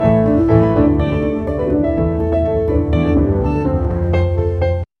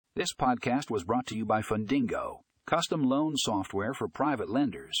podcast was brought to you by Fundingo, custom loan software for private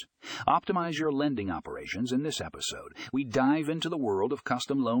lenders. Optimize your lending operations in this episode. We dive into the world of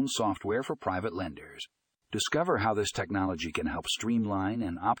custom loan software for private lenders. Discover how this technology can help streamline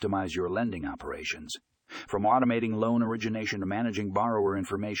and optimize your lending operations. From automating loan origination to managing borrower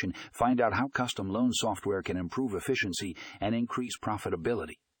information, find out how custom loan software can improve efficiency and increase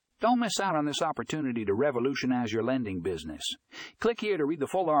profitability. Don't miss out on this opportunity to revolutionize your lending business. Click here to read the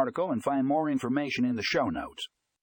full article and find more information in the show notes.